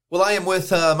Well, I am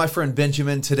with my friend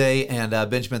Benjamin today, and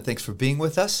Benjamin, thanks for being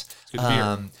with us. It's good to be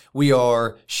here. We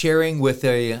are sharing with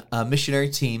a missionary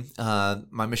team,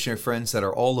 my missionary friends that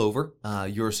are all over,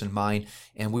 yours and mine,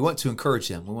 and we want to encourage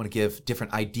them. We want to give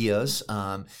different ideas,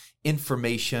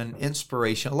 information,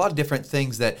 inspiration, a lot of different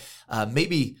things that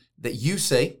maybe that you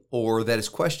say or that is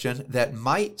questioned that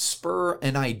might spur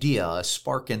an idea, a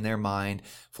spark in their mind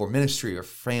for ministry or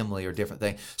family or different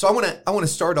thing. So I want to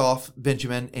start off,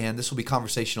 Benjamin, and this will be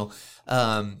conversational.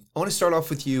 I want to start off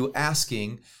with you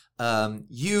asking,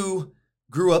 you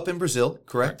grew up in Brazil,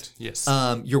 correct? Yes.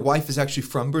 Your wife is actually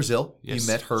from Brazil. Yes.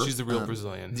 You met her. She's the real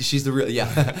Brazilian. She's the real,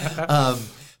 yeah.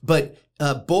 But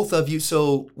both of you,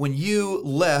 so when you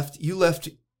left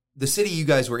the city you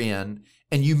guys were in,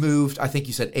 and you moved, I think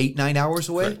you said 8-9 hours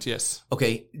away? Correct, yes.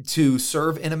 Okay, to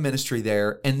serve in a ministry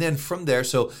there. And then from there,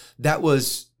 so that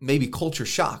was maybe culture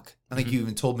shock. I think you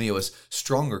even told me it was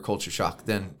stronger culture shock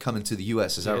than coming to the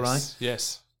U.S. Is that right?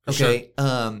 Yes. Okay.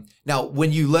 Sure. Now,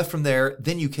 when you left from there,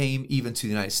 then you came even to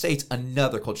the United States,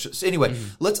 another culture. So anyway,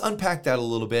 let's unpack that a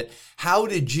little bit. How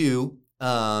did you,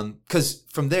 because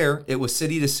from there, it was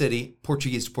city to city,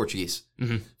 Portuguese to Portuguese.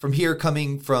 From here,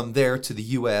 coming from there to the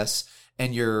U.S.,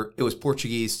 and it was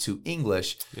Portuguese to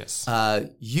English. Yes.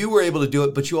 You were able to do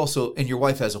it, but you also, and your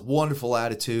wife has a wonderful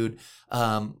attitude,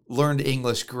 learned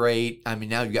English great. I mean,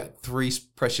 now you've got 3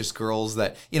 precious girls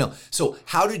that, so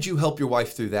how did you help your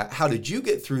wife through that? How did you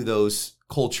get through those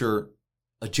culture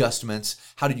adjustments?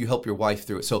 How did you help your wife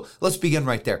through it? So let's begin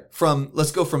right there.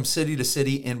 Let's go from city to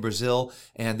city in Brazil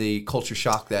and the culture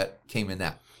shock that came in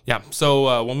that. Yeah.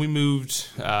 So when we moved,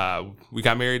 we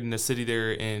got married in a city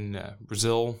there in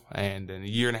Brazil, and then a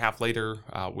year and a half later,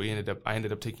 I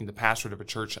ended up taking the pastorate of a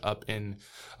church up in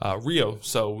Rio.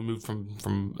 So we moved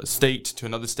from a state to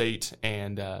another state,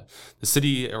 and the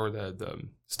city or the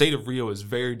state of Rio is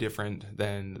very different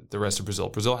than the rest of Brazil.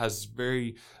 Brazil has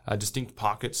very distinct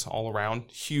pockets all around,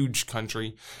 huge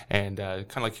country, and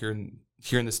kind of like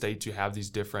here in the States, you have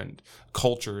these different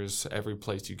cultures every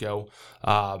place you go.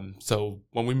 So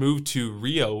when we moved to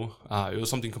Rio, it was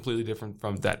something completely different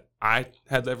from that I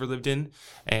had ever lived in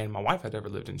and my wife had ever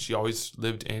lived in. She always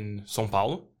lived in São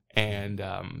Paulo, and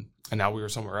now we were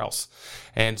somewhere else.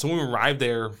 And so when we arrived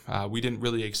there, we didn't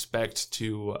really expect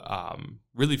to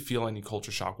really feel any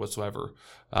culture shock whatsoever.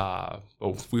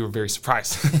 We were very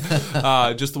surprised.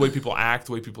 Just the way people act,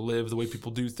 the way people live, the way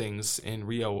people do things in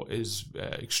Rio is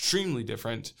extremely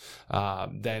different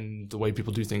than the way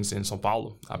people do things in São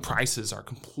Paulo. Prices are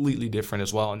completely different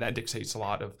as well, and that dictates a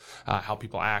lot of how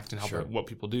people act and what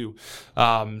people do.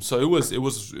 So it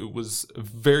was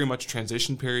very much a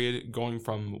transition period going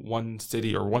from one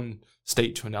city or one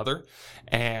state to another,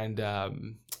 and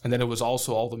then it was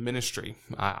also all the ministry.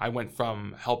 I went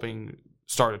from helping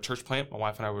start a church plant. My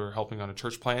wife and I were helping on a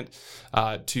church plant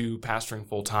to pastoring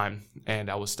full time, and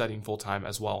I was studying full time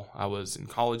as well. I was in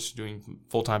college doing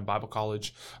full time Bible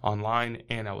college online,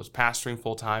 and I was pastoring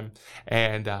full time,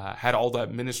 and had all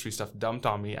that ministry stuff dumped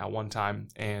on me at one time,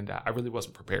 and I really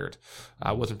wasn't prepared.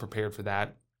 I wasn't prepared for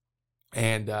that.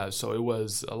 And so it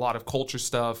was a lot of culture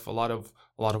stuff, a lot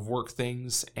of work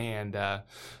things, and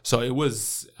so it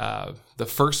was the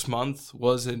first month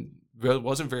wasn't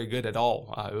very good at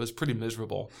all. It was pretty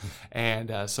miserable,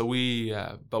 and so we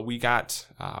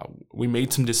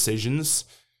made some decisions,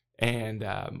 and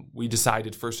we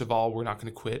decided, first of all, we're not going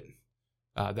to quit.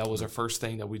 That was our first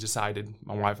thing that we decided,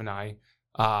 my wife and I.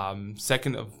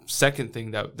 Second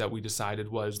thing that we decided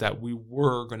was that we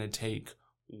were going to take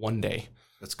one day.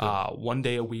 That's good. One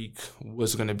day a week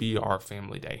was going to be our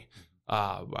family day.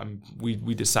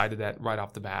 We decided that right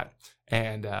off the bat,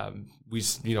 and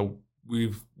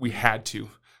we had to.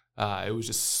 It was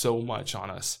just so much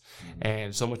on us,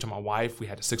 and so much on my wife. We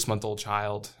had a 6-month-old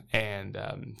child, and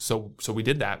so we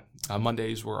did that.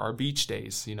 Mondays were our beach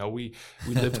days. We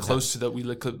lived close to that. We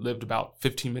lived about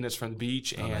 15 minutes from the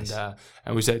beach, nice.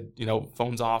 And we said,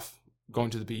 phones off,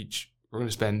 going to the beach. We're going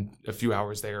to spend a few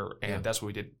hours there, and that's what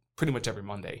we did pretty much every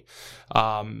Monday,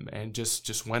 and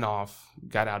just went off,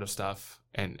 got out of stuff,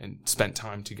 and spent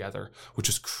time together, which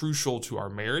is crucial to our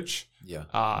marriage.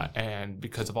 And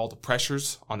because of all the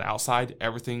pressures on the outside,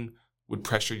 everything would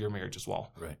pressure your marriage as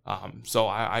well. Right. So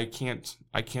I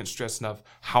can't stress enough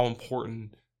how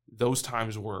important those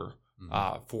times were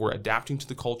for adapting to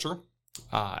the culture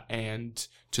and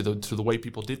to the way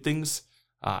people did things,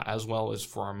 as well as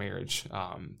for our marriage.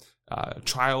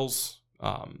 Trials.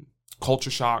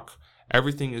 Culture shock,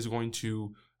 everything is going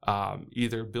to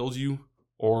either build you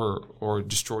or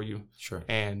destroy you. Sure.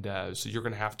 And so you're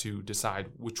going to have to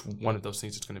decide which one of those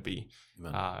things it's going to be,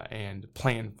 and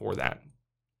plan for that.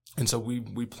 And so we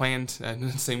planned,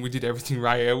 and saying we did everything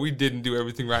right. We didn't do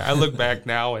everything right. I look back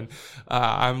now, and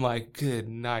I'm like, good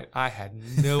night. I had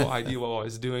no idea what I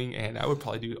was doing, and I would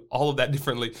probably do all of that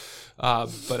differently.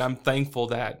 But I'm thankful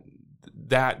that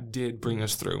did bring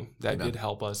us through. That Amen. Did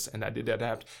help us, and that did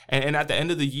adapt. And at the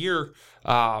end of the year,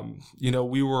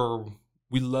 we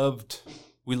loved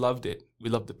it. We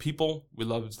loved the people. We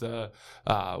loved the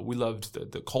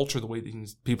culture, the way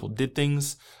these people did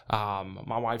things.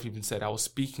 My wife even said I was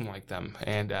speaking like them.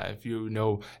 And if you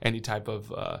know any type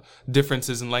of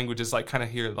differences in languages, like kind of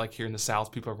here in the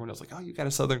South, everyone was like, "Oh, you got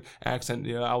a Southern accent."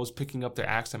 I was picking up their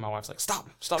accent. My wife's like, "Stop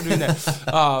doing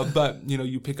that." But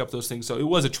you pick up those things. So it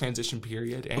was a transition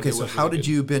period. And okay, so how did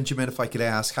you, Benjamin? If I could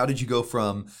ask, how did you go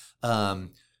from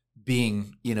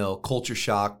being, culture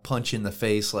shock, punch in the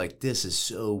face, like this is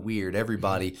so weird,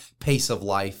 everybody, pace of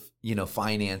life,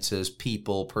 finances,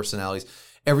 people, personalities,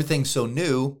 everything's so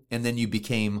new, and then you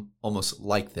became almost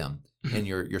like them in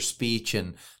your speech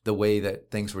and the way that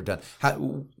things were done.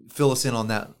 Fill us in on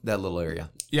that little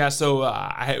area. Yeah, so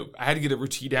I had to get a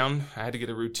routine down. I had to get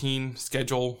a routine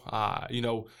schedule.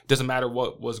 It doesn't matter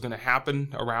what was going to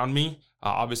happen around me.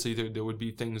 Obviously, there would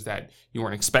be things that you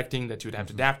weren't expecting that you would have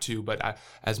to adapt to, but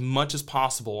as much as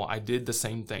possible, I did the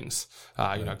same things.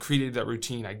 I created that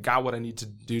routine. I got what I need to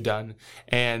do done,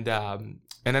 and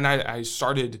then I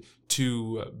started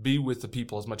to be with the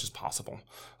people as much as possible.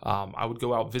 I would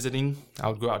go out visiting. I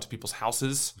would go out to people's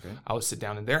houses. Okay. I would sit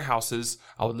down in their houses.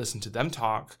 I would listen to them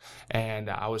talk, and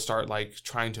I would start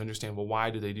trying to understand, well, why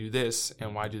do they do this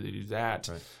and why do they do that?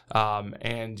 Right.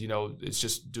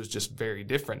 It was just very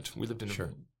different. We lived in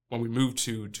when we moved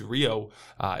to Rio,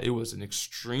 it was an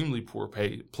extremely poor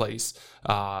place,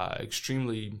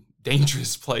 extremely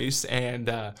dangerous place,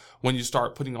 and when you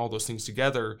start putting all those things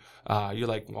together, you're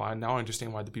like, well, now I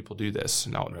understand why the people do this.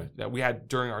 Now, that we had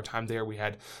during our time there, we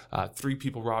had 3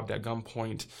 people robbed at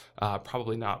gunpoint,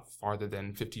 probably not farther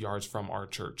than 50 yards from our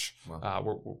church.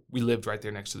 Wow. We lived right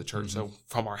there next to the church, so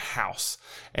from our house.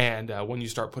 And when you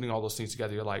start putting all those things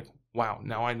together, you're like, wow,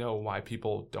 now I know why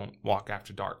people don't walk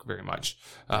after dark very much.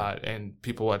 And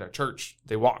people at our church,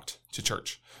 they walked to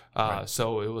church.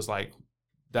 So it was like,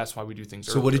 that's why we do things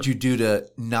earlier. So what did you do to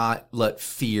not let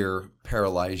fear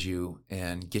paralyze you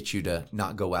and get you to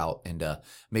not go out and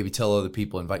maybe tell other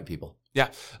people, invite people? Yeah.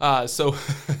 So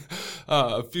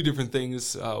a few different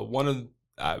things. One of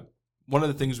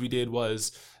the things we did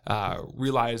was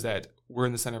realize that we're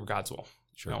in the center of God's will.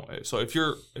 Sure. So if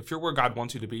you're where God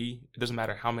wants you to be, it doesn't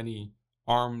matter how many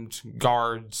armed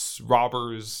guards,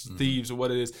 robbers, thieves, or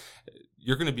what it is,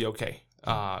 you're going to be okay.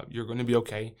 You're going to be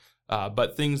okay.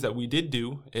 But things that we did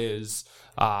do is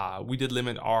we did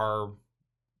limit our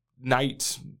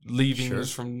night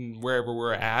leavings from wherever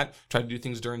we're at, try to do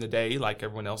things during the day like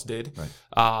everyone else did. Right.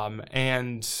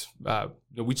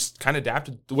 We just kind of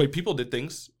adapted the way people did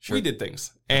things. Sure. We did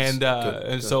things.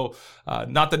 Good. So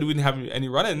not that we didn't have any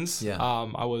run-ins. Yeah.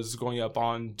 I was going up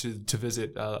on to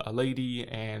visit a lady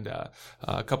and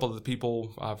a couple of the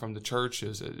people from the church.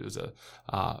 It was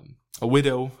a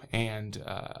widow and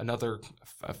another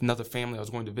family I was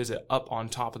going to visit up on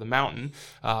top of the mountain.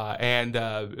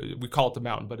 We call it the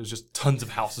mountain, but it was just tons of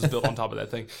houses built on top of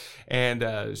that thing. And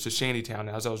it's a shanty town.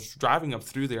 And as I was driving up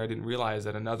through there, I didn't realize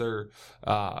that another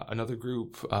group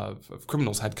of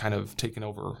criminals had kind of taken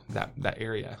over that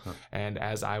area. Huh. And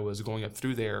as I was going up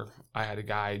through there, I had a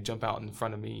guy jump out in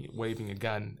front of me waving a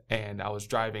gun, and I was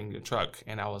driving a truck,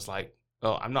 and I was like,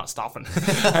 oh, I'm not stopping.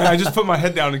 And I just put my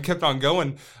head down and kept on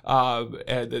going.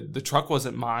 The truck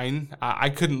wasn't mine. I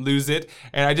couldn't lose it.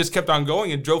 And I just kept on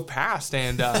going and drove past.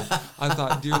 And I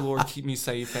thought, dear Lord, keep me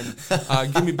safe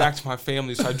and give me back to my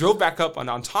family. So I drove back up,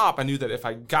 and on top, I knew that if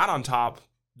I got on top,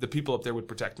 the people up there would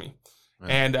protect me.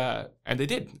 Right. And they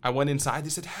did. I went inside. They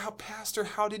said, Pastor,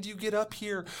 how did you get up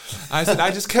here? I said,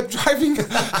 I just kept driving.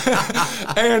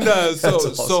 And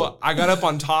so I got up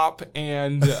on top,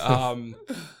 and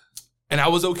I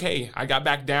was okay. I got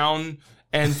back down,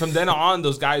 and from then on,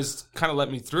 those guys kind of let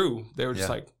me through. They were just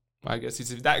like, well, I guess he's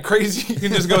that crazy. You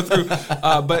can just go through.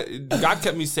 But God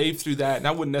kept me safe through that, and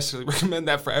I wouldn't necessarily recommend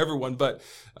that for everyone, but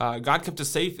God kept us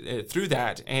safe through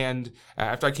that. And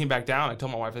after I came back down, I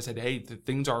told my wife, I said, hey,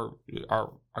 things are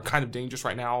kind of dangerous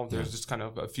right now. There's just kind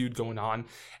of a feud going on.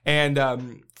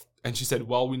 And she said,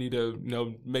 well, we need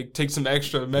to, take some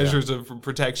extra measures of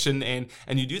protection. And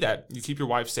you do that. You keep your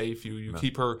wife safe. You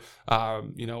keep her,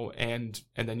 and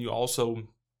then you also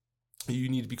you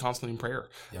need to be constantly in prayer.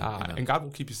 And God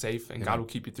will keep you safe, and God will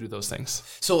keep you through those things.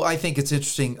 So I think it's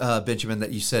interesting, Benjamin,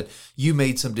 that you said you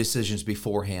made some decisions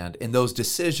beforehand, and those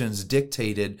decisions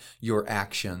dictated your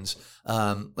actions.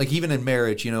 Like even in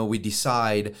marriage, we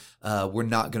decide we're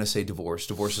not going to say divorce.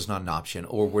 Divorce is not an option,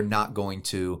 or we're not going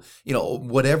to,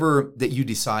 whatever that you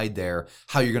decide there,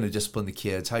 how you're going to discipline the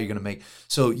kids, how you're going to make.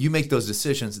 So you make those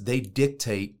decisions. They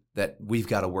dictate that we've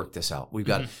got to work this out.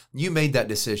 You made that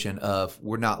decision of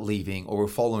we're not leaving, or we're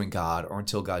following God, or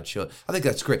until God shows. I think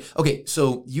that's great. Okay,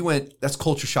 so that's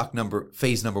culture shock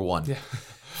phase number 1. Yeah.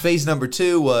 Phase number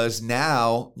 2 was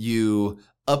now you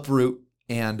uproot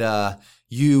and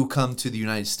you come to the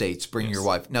United States, bring your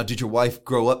wife. Now, did your wife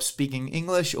grow up speaking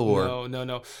English or?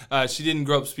 No. She didn't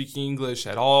grow up speaking English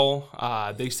at all.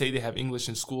 They say they have English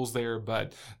in schools there,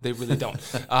 but they really don't.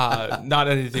 Not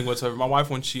anything whatsoever. My wife,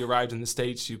 when she arrived in the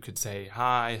States, you could say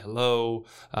hi, hello,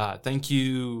 thank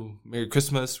you, Merry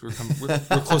Christmas. We're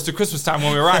close to Christmas time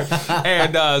when we arrived.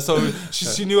 And so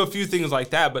she knew a few things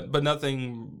like that, but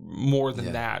nothing more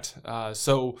than that.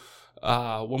 So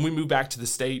when we moved back to the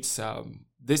States,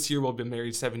 this year we've been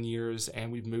married 7 years,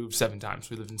 and we've moved 7 times.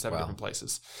 We lived in 7 different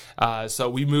places. So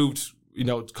we moved,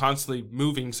 constantly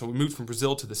moving. So we moved from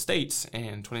Brazil to the States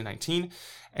in 2019.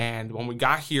 And when we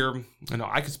got here,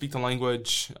 I could speak the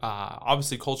language.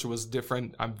 Obviously, culture was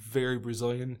different. I'm very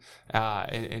Brazilian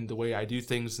in the way I do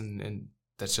things, and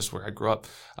that's just where I grew up.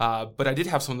 But I did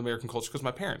have some of the American culture because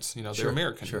my parents, they're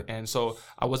American. Sure. And so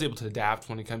I was able to adapt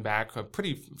when I came back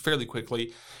fairly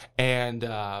quickly. And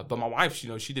but my wife,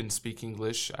 she didn't speak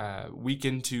English. Week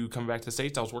into coming back to the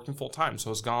States, I was working full time. So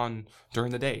I was gone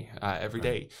during the day, every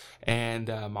day. And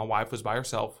my wife was by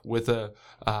herself with a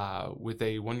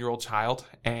 1-year-old child.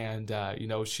 And,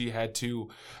 she had to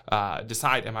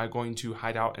decide, am I going to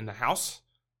hide out in the house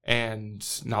and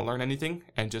not learn anything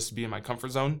and just be in my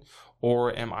comfort zone?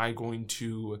 Or am I going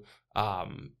to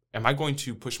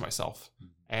push myself?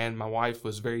 And my wife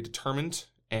was very determined,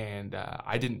 and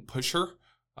I didn't push her.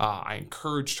 I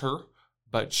encouraged her,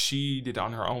 but she did it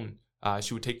on her own.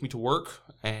 She would take me to work,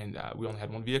 and we only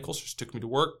had one vehicle, so she took me to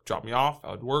work, dropped me off,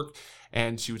 I would work,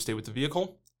 and she would stay with the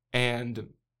vehicle.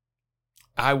 And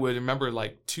I would remember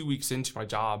 2 weeks into my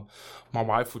job, my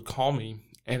wife would call me,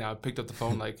 and I picked up the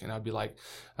phone, and I'd be like,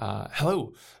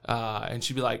 hello. And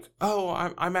she'd be like, oh,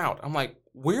 I'm out. I'm like,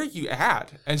 where are you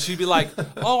at? And she'd be like,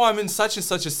 oh, I'm in such and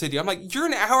such a city. I'm like, you're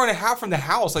an hour and a half from the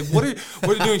house. What are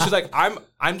you doing? She's like,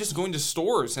 I'm just going to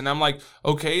stores. And I'm like,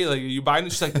 okay, are you buying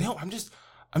it? She's like, no, I'm just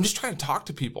trying to talk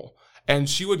to people. And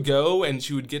she would go and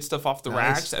she would get stuff off the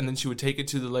racks, and then she would take it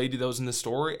to the lady that was in the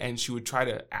store, and she would try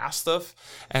to ask stuff.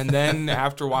 And then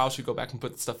after a while, she'd go back and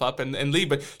put the stuff up and leave.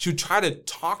 But she would try to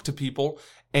talk to people.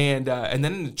 And then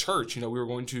in the church, we were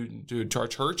going to our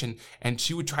church, and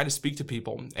she would try to speak to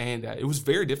people, and it was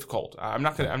very difficult. I'm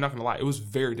not gonna lie, it was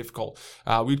very difficult.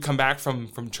 We'd come back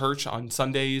from church on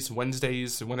Sundays,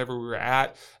 Wednesdays, whenever we were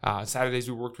at. Saturdays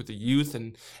we worked with the youth,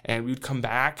 and we'd come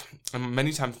back, and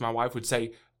many times my wife would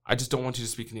say, I just don't want you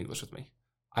to speak in English with me.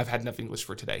 I've had enough English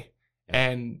for today.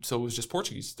 And so it was just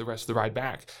Portuguese the rest of the ride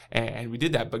back, and we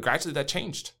did that. But gradually that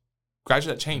changed.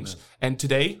 Amen. And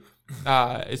today,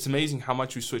 it's amazing how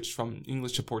much we switched from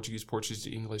English to Portuguese, Portuguese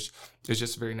to English. It's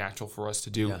just very natural for us to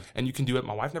do. Yeah. And you can do it.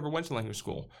 My wife never went to language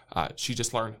school. She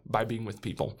just learned by being with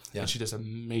people. Yeah. And she does an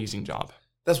amazing job.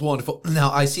 That's wonderful. Now,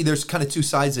 I see there's kind of 2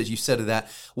 sides, as you said, of that.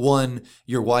 One,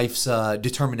 your wife's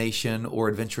determination or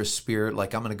adventurous spirit,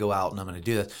 like, I'm going to go out and I'm going to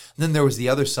do this. And then there was the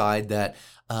other side that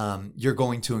you're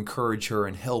going to encourage her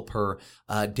and help her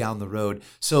down the road.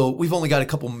 So we've only got a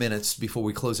couple minutes before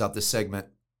we close out this segment.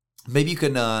 Maybe you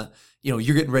can,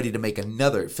 you're getting ready to make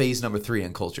another phase number 3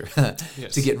 in culture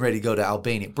Yes. to getting ready to go to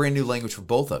Albania. Brand new language for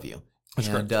both of you. That's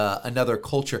and another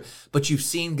culture. But you've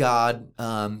seen God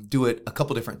do it a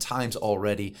couple different times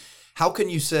already. How can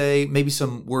you say maybe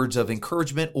some words of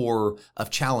encouragement or of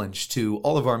challenge to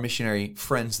all of our missionary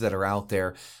friends that are out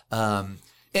there?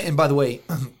 And by the way,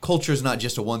 culture is not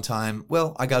just a one-time,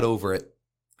 well, I got over it.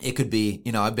 It could be,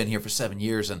 I've been here for 7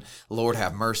 years and Lord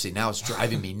have mercy. Now it's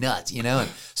driving me nuts, And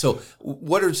so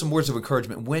what are some words of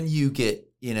encouragement when you get,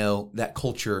 that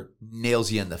culture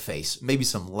nails you in the face? Maybe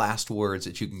some last words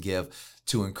that you can give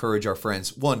to encourage our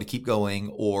friends, 1, to keep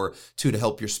going, or 2, to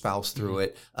help your spouse through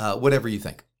it, whatever you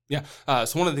think. Yeah.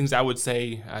 So one of the things I would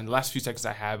say in the last few seconds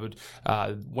I have would,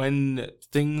 when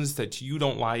things that you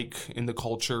don't like in the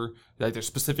culture, like there's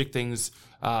specific things,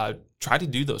 try to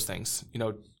do those things.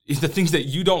 The things that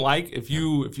you don't like, if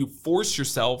you force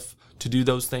yourself to do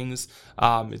those things,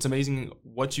 it's amazing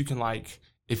what you can like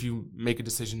if you make a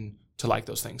decision to like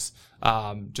those things.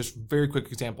 Just very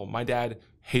quick example. My dad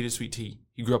hated sweet tea.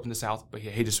 He grew up in the South, but he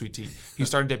hated sweet tea. He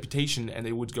started deputation, and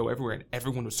they would go everywhere, and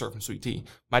everyone would serve him sweet tea.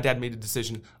 My dad made a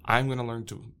decision, I'm going to learn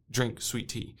to drink sweet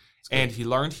tea. And he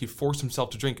learned, he forced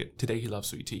himself to drink it. Today, he loves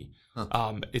sweet tea.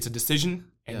 It's a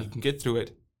decision, and you can get through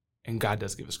it, and God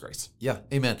does give us grace. Yeah,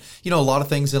 amen. A lot of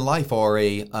things in life are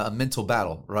a mental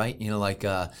battle, right? Like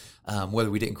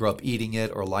whether we didn't grow up eating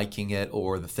it or liking it,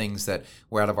 or the things that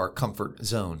were out of our comfort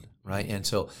zone, right? And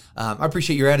so I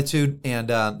appreciate your attitude, and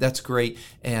that's great.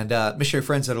 And missionary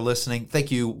friends that are listening,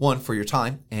 thank you, one, for your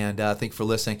time, and thank you for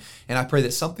listening. And I pray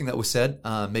that something that was said,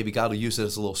 maybe God will use it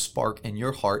as a little spark in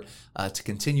your heart to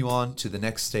continue on to the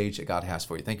next stage that God has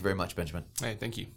for you. Thank you very much, Benjamin. Hey, thank you.